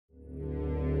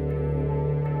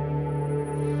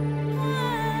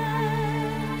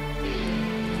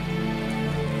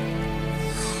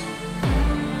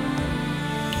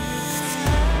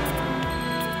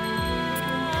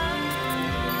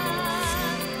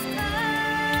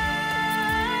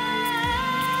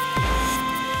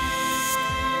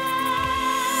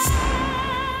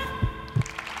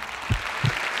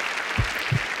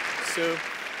So,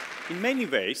 in many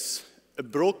ways, a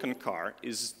broken car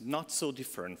is not so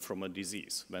different from a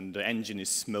disease when the engine is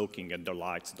smoking and the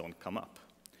lights don't come up.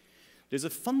 There's a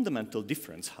fundamental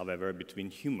difference, however, between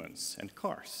humans and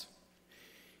cars.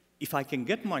 If I can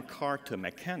get my car to a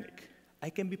mechanic,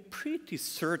 I can be pretty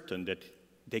certain that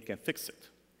they can fix it,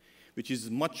 which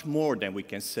is much more than we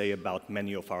can say about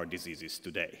many of our diseases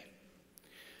today.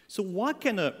 So why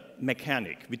can a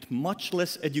mechanic with much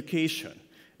less education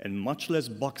and much less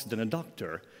bucks than a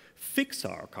doctor fix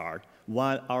our car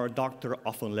while our doctor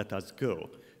often let us go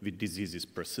with diseases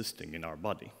persisting in our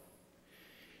body?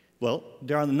 Well,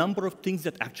 there are a number of things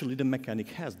that actually the mechanic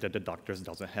has that the doctor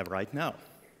doesn't have right now.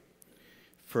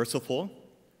 First of all,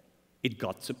 it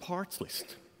got a parts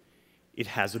list. It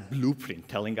has a blueprint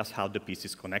telling us how the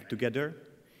pieces connect together.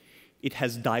 It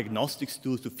has diagnostics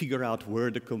tools to figure out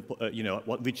where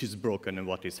which is broken and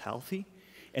what is healthy.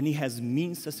 And it has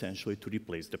means, essentially, to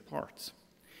replace the parts.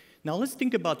 Now, let's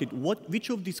think about it. Which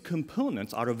of these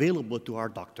components are available to our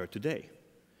doctor today?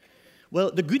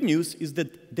 Well, the good news is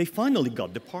that they finally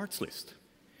got the parts list.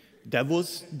 That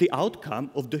was the outcome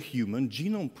of the Human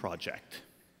Genome Project.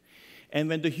 And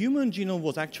when the human genome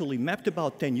was actually mapped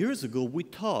about 10 years ago, we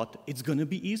thought it's going to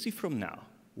be easy from now.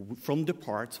 From the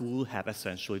parts, we will have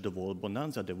essentially the whole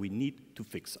bonanza that we need to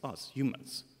fix us,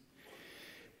 humans.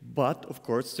 But, of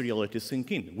course, the reality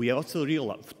sink in. We also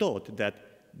thought that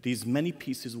these many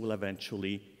pieces will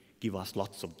eventually give us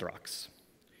lots of drugs.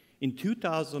 In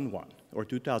 2001, or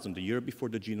 2000, the year before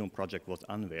the Genome Project was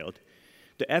unveiled,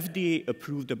 the FDA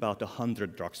approved about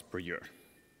 100 drugs per year.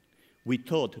 We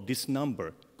thought this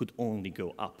number could only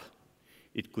go up.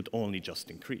 It could only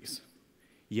just increase.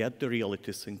 Yet the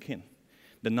reality sink in.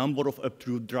 The number of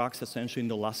approved drugs essentially in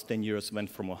the last 10 years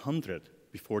went from 100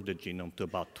 before the genome to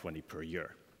about 20 per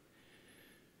year.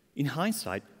 In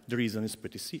hindsight, the reason is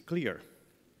pretty clear.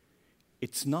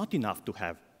 It's not enough to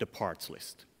have the parts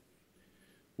list.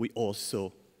 We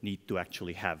also need to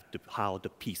actually have how the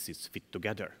pieces fit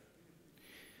together.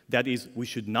 That is, we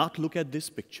should not look at this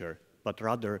picture, but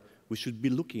rather we should be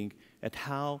looking at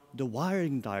how the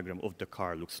wiring diagram of the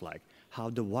car looks like, how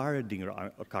the wiring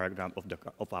diagram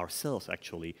of our cells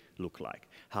actually look like,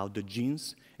 how the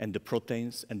genes and the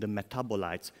proteins and the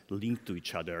metabolites link to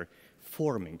each other,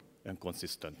 forming a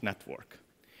consistent network.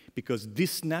 Because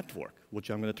this network,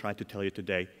 which I'm going to try to tell you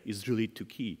today, is really the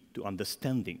key to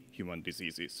understanding human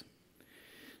diseases.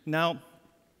 Now,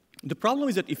 the problem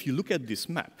is that if you look at this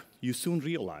map, you soon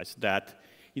realize that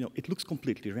it looks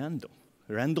completely random.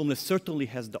 Randomness certainly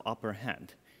has the upper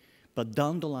hand, but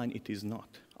down the line it is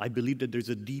not. I believe that there's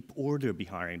a deep order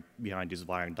behind this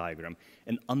wiring diagram,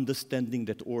 and understanding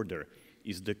that order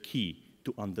is the key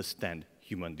to understand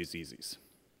human diseases.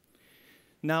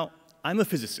 Now, I'm a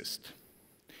physicist,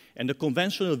 and the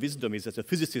conventional wisdom is, as a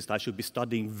physicist, I should be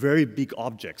studying very big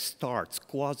objects, stars,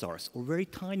 quasars, or very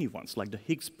tiny ones like the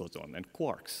Higgs boson and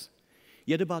quarks.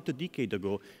 Yet about a decade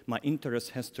ago, my interest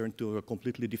has turned to a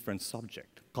completely different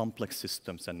subject, complex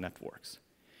systems and networks.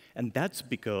 And that's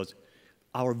because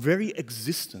our very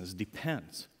existence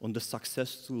depends on the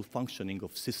successful functioning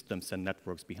of systems and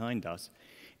networks behind us.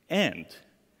 And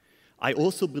I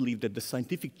also believe that the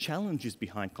scientific challenges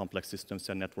behind complex systems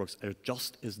and networks are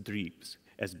just as deep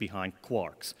as behind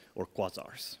quarks or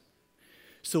quasars.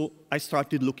 So I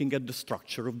started looking at the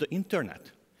structure of the internet,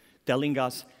 telling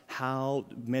us how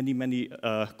many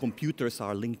computers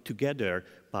are linked together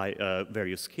by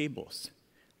various cables.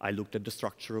 I looked at the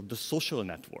structure of the social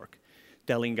network,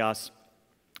 telling us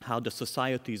how the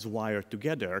society is wired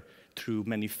together through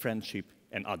many friendship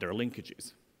and other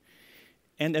linkages.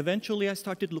 And eventually, I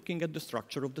started looking at the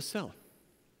structure of the cell,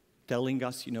 telling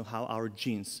us how our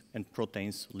genes and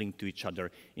proteins link to each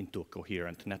other into a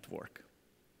coherent network.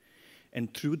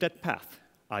 And through that path,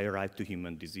 I arrived to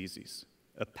human diseases,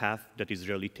 a path that is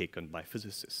rarely taken by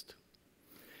physicists.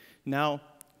 Now,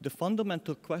 the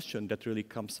fundamental question that really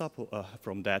comes up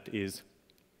from that is,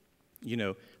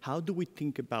 how do we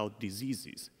think about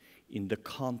diseases in the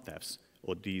context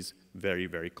of these very,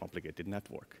 very complicated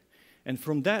networks? And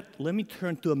from that, let me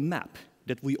turn to a map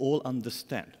that we all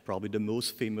understand, probably the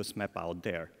most famous map out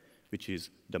there, which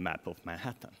is the map of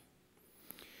Manhattan.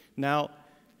 Now,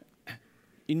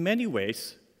 in many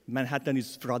ways, Manhattan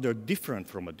is rather different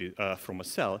from a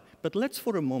cell, but let's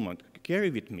for a moment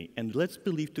carry with me and let's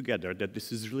believe together that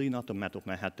this is really not a map of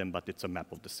Manhattan, but it's a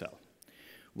map of the cell,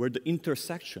 where the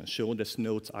intersections shown as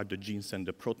nodes are the genes and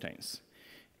the proteins,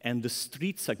 and the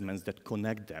street segments that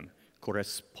connect them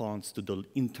corresponds to the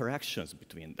interactions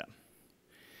between them.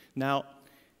 Now,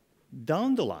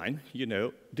 down the line,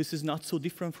 this is not so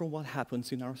different from what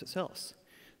happens in our cells.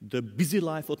 The busy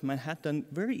life of Manhattan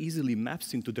very easily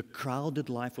maps into the crowded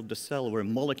life of the cell, where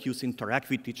molecules interact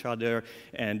with each other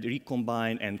and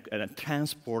recombine and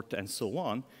transport and so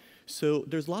on. So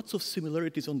there's lots of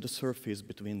similarities on the surface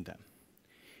between them.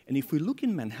 And if we look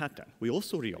in Manhattan, we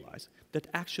also realize that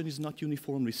action is not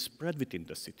uniformly spread within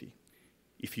the city.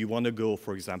 If you want to go,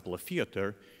 for example, a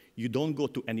theater, you don't go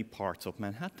to any parts of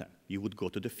Manhattan. You would go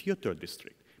to the theater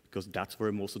district, because that's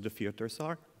where most of the theaters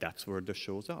are, that's where the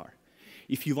shows are.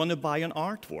 If you want to buy an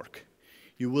artwork,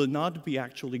 you will not be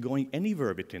actually going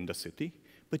anywhere within the city,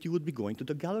 but you would be going to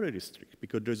the gallery district,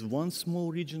 because there's one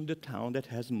small region of the town that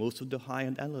has most of the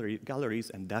high-end galleries,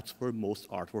 and that's where most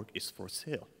artwork is for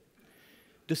sale.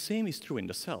 The same is true in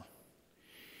the cell.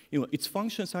 Its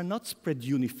functions are not spread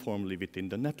uniformly within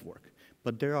the network,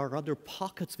 but there are other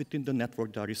pockets within the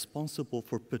network that are responsible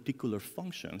for particular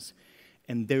functions,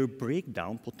 and their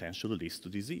breakdown potentially leads to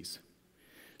disease.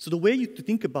 So the way to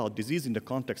think about disease in the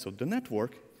context of the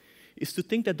network is to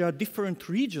think that there are different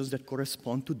regions that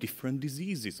correspond to different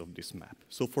diseases of this map.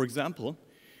 So for example,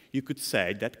 you could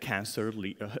say that cancer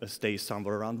stays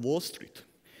somewhere around Wall Street.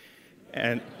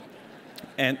 And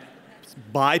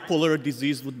bipolar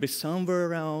disease would be somewhere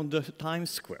around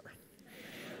Times Square.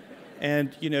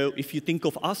 And if you think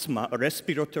of asthma, a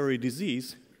respiratory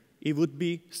disease, it would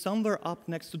be somewhere up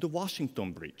next to the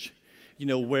Washington Bridge,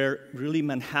 where really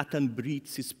Manhattan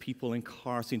breeds its people in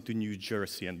cars into New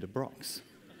Jersey and the Bronx.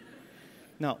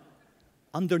 Now,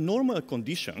 under normal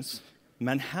conditions,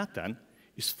 Manhattan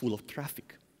is full of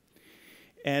traffic.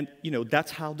 And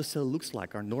that's how the cell looks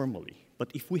like normally.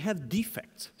 But if we have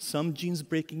defects, some genes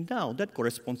breaking down, that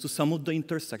corresponds to some of the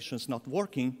intersections not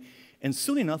working, and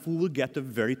soon enough we will get a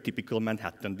very typical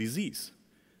Manhattan disease,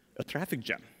 a traffic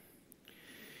jam.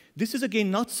 This is again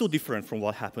not so different from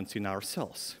what happens in our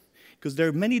cells, because there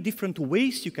are many different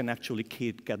ways you can actually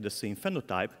get the same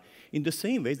phenotype. In the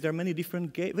same ways, there are many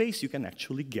different ways you can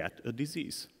actually get a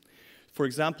disease. For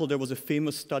example, there was a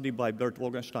famous study by Bert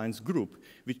Wolgenstein's group,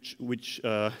 which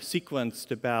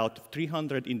sequenced about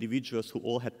 300 individuals who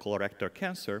all had colorectal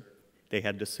cancer. They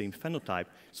had the same phenotype.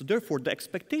 So therefore, the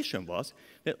expectation was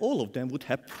that all of them would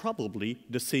have probably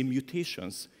the same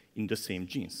mutations in the same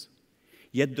genes.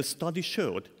 Yet the study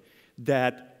showed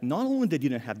that not only they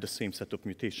didn't have the same set of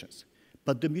mutations,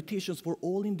 but the mutations were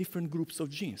all in different groups of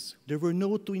genes. There were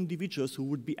no two individuals who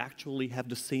would actually have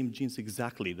the same genes,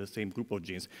 exactly the same group of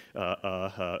genes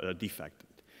defected.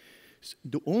 So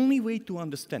the only way to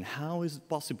understand how is it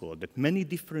possible that many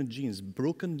different genes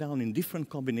broken down in different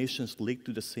combinations lead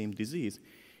to the same disease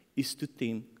is to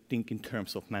think in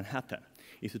terms of Manhattan,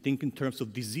 is to think in terms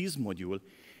of disease module,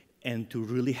 and to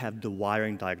really have the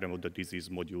wiring diagram of the disease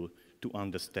module to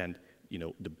understand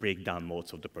the breakdown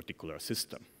modes of the particular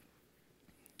system.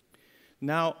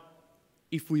 Now,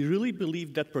 if we really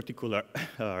believe that particular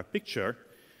picture,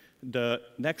 the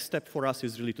next step for us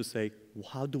is really to say, well,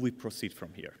 how do we proceed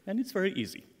from here? And it's very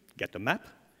easy. Get a map,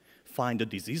 find a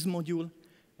disease module,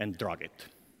 and drag it.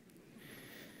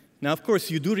 Now, of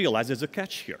course, you do realize there's a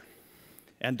catch here.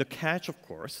 And the catch, of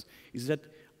course, is that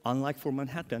unlike for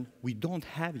Manhattan, we don't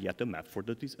have yet a map for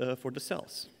the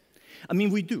cells. I mean,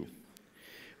 we do.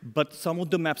 But some of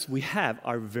the maps we have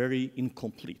are very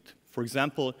incomplete. For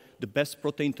example, the best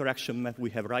protein interaction map we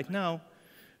have right now,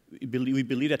 we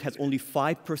believe that has only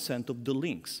 5% of the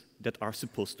links that are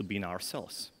supposed to be in our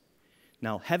cells.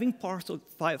 Now, having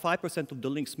 5% of the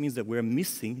links means that we're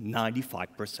missing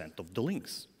 95% of the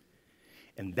links.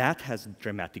 And that has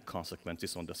dramatic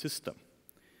consequences on the system.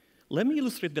 Let me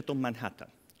illustrate that on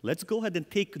Manhattan. Let's go ahead and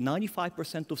take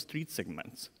 95% of street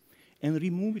segments and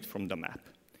remove it from the map.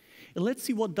 And let's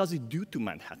see what does it do to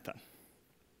Manhattan.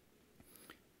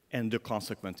 And the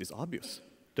consequence is obvious.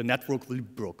 The network will be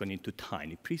broken into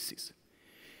tiny pieces.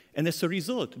 And as a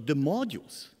result, the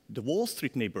modules, the Wall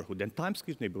Street neighborhood and Times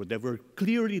Square neighborhood that were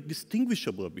clearly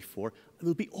distinguishable before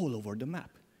will be all over the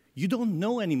map. You don't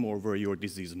know anymore where your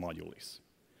disease module is.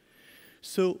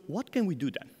 So what can we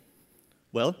do then?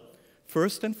 Well,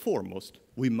 first and foremost,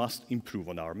 we must improve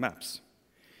on our maps.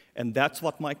 And that's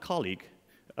what my colleague,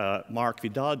 Mark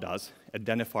Vidal, does at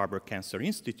Dana-Farber Cancer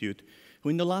Institute, who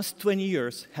in the last 20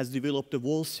 years has developed a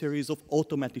whole series of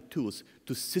automated tools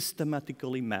to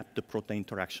systematically map the protein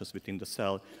interactions within the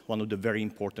cell, one of the very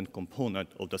important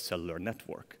components of the cellular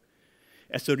network.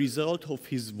 As a result of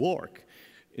his work,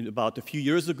 about a few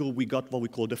years ago, we got what we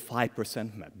call the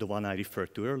 5% map, the one I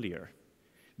referred to earlier.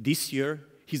 This year,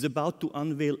 he's about to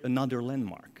unveil another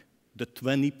landmark, the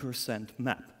 20%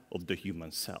 map of the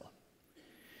human cell.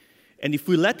 And if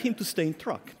we let him to stay in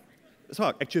track, so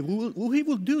actually, he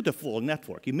will do the full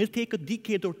network. It may take a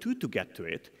decade or two to get to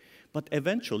it, but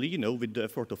eventually, with the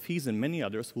effort of his and many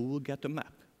others, we will get a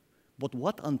map. But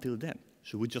what until then?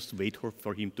 Should we just wait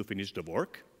for him to finish the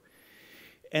work?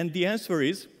 And the answer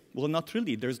is, well, not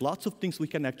really. There's lots of things we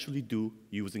can actually do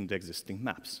using the existing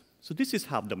maps. So this is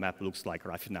how the map looks like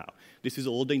right now. This is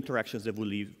all the interactions that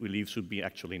we believe should be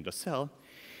actually in the cell.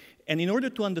 And in order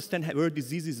to understand where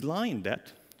diseases lie in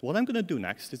that, what I'm going to do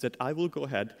next is that I will go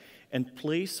ahead and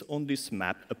place on this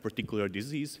map a particular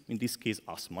disease, in this case,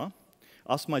 asthma.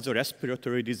 Asthma is a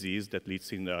respiratory disease that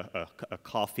leads in a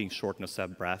coughing, shortness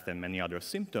of breath, and many other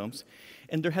symptoms.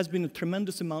 And there has been a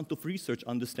tremendous amount of research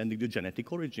understanding the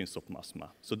genetic origins of asthma.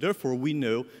 So therefore, we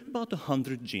know about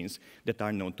 100 genes that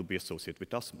are known to be associated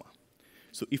with asthma.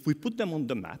 So if we put them on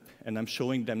the map, and I'm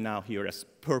showing them now here as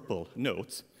purple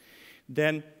nodes,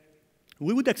 then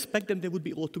we would expect them they would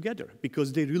be all together,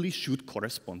 because they really should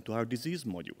correspond to our disease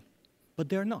module. But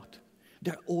they're not.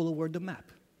 They're all over the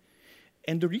map.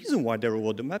 And the reason why they're all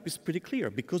over the map is pretty clear,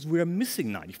 because we are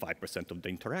missing 95% of the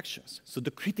interactions. So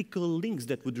the critical links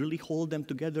that would really hold them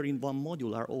together in one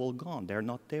module are all gone. They're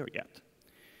not there yet.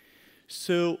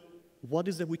 So what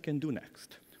is it we can do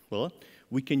next? Well,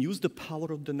 we can use the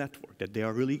power of the network, that they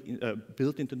are really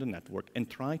built into the network, and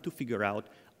try to figure out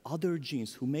other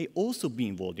genes who may also be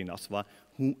involved in asthma,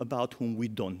 about whom we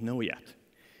don't know yet.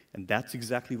 And that's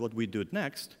exactly what we did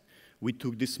next. We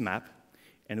took this map,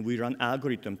 and we run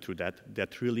algorithm through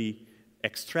that really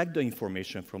extract the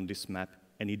information from this map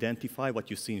and identify what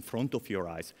you see in front of your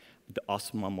eyes, the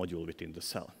asthma module within the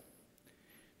cell.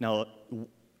 Now,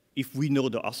 if we know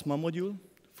the asthma module,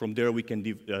 from there we can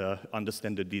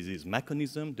understand the disease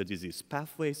mechanism, the disease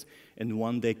pathways, and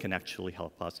one day can actually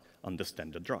help us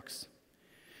understand the drugs.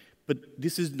 But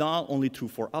this is not only true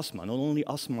for asthma. Not only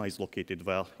asthma is located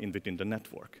well within the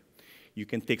network. You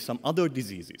can take some other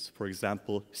diseases, for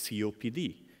example,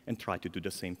 COPD, and try to do the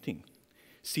same thing.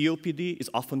 COPD is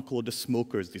often called the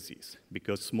smoker's disease,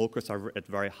 because smokers are at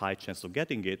very high chance of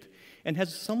getting it, and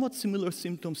has somewhat similar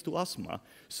symptoms to asthma.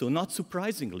 So not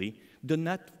surprisingly,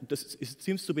 it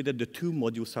seems to be that the two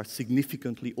modules are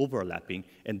significantly overlapping,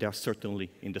 and they are certainly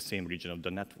in the same region of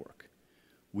the network.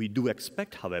 We do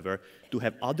expect, however, to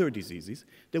have other diseases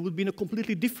that would be in a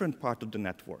completely different part of the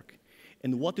network.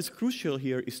 And what is crucial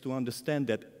here is to understand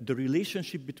that the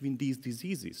relationship between these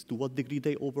diseases, to what degree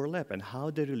they overlap and how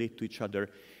they relate to each other,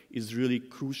 is really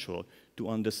crucial to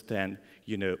understand,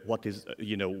 how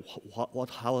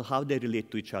they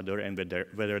relate to each other and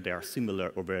whether they are similar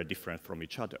or very different from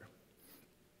each other.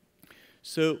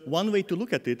 So one way to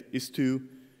look at it is to,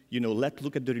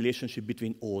 look at the relationship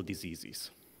between all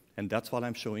diseases. And that's what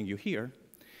I'm showing you here.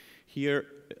 Here,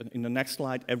 in the next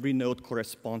slide, every node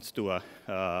corresponds to a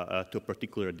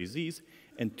particular disease,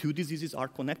 and two diseases are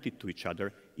connected to each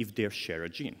other if they share a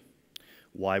gene.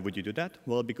 Why would you do that?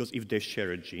 Well, because if they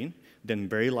share a gene, then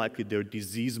very likely their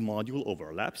disease module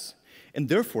overlaps, and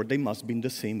therefore they must be in the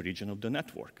same region of the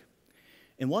network.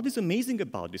 And what is amazing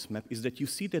about this map is that you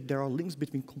see that there are links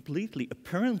between completely,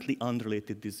 apparently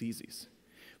unrelated diseases,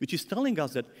 which is telling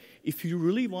us that if you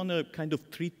really want to kind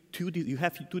of treat you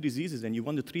have two diseases and you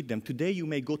want to treat them, today you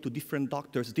may go to different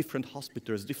doctors, different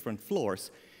hospitals, different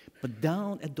floors, but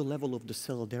down at the level of the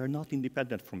cell, they're not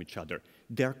independent from each other.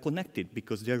 They're connected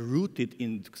because they're rooted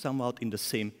somehow in the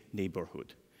same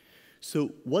neighborhood.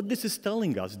 So what this is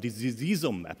telling us, this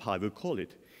diseasome map, how I will call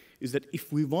it, is that if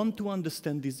we want to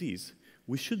understand disease,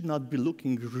 we should not be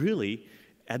looking really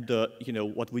at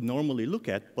what we normally look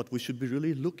at, but we should be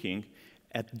really looking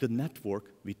at the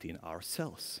network within our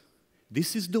cells.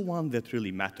 This is the one that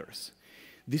really matters.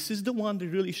 This is the one that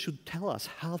really should tell us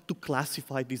how to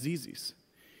classify diseases.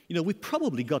 We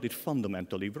probably got it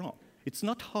fundamentally wrong. It's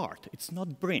not heart, it's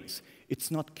not brains,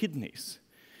 it's not kidneys.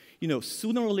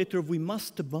 Sooner or later we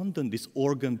must abandon this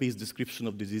organ-based description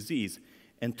of the disease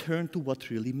and turn to what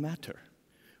really matters.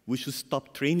 We should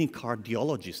stop training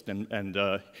cardiologists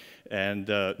and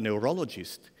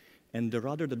neurologists. And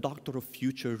rather, the doctor of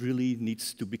future really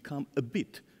needs to become a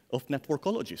bit of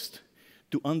networkologist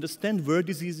to understand where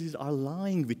diseases are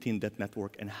lying within that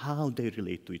network and how they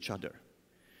relate to each other.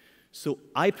 So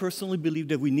I personally believe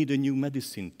that we need a new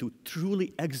medicine to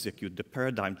truly execute the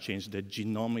paradigm change that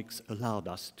genomics allowed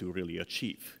us to really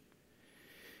achieve.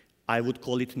 I would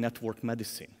call it network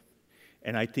medicine.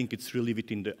 And I think it's really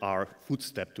within our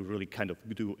footstep to really kind of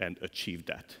do and achieve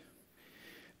that.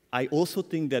 I also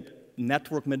think that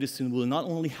network medicine will not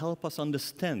only help us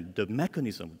understand the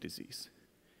mechanism of disease,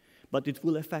 but it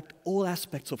will affect all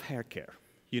aspects of hair care,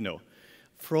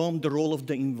 from the role of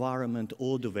the environment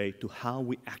all the way to how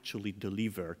we actually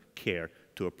deliver care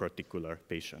to a particular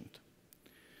patient.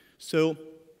 So,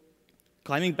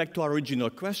 coming back to our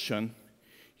original question,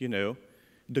 the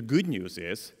good news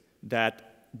is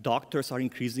that doctors are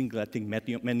increasingly letting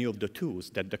many of the tools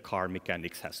that the car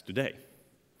mechanics has today.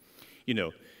 You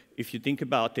know, if you think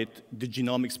about it, the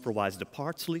genomics provides the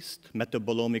parts list,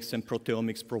 metabolomics and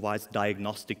proteomics provides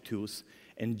diagnostic tools,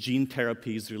 and gene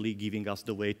therapy is really giving us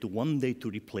the way to one day to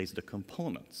replace the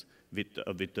components with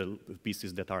the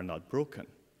pieces that are not broken.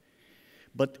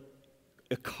 But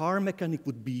a car mechanic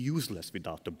would be useless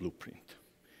without a blueprint.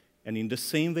 And in the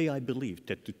same way, I believe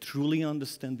that to truly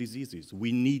understand diseases,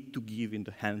 we need to give in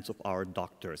the hands of our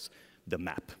doctors the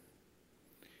map.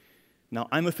 Now,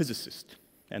 I'm a physicist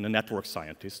and a network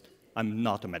scientist. I'm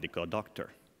not a medical doctor.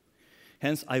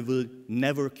 Hence, I will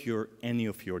never cure any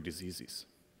of your diseases.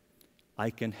 I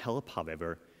can help,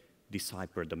 however,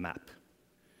 decipher the map,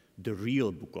 the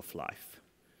real book of life,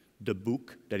 the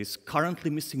book that is currently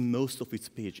missing most of its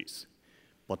pages.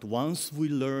 But once we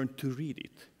learn to read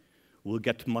it, we'll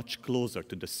get much closer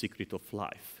to the secret of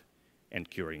life and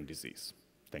curing disease.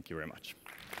 Thank you very much.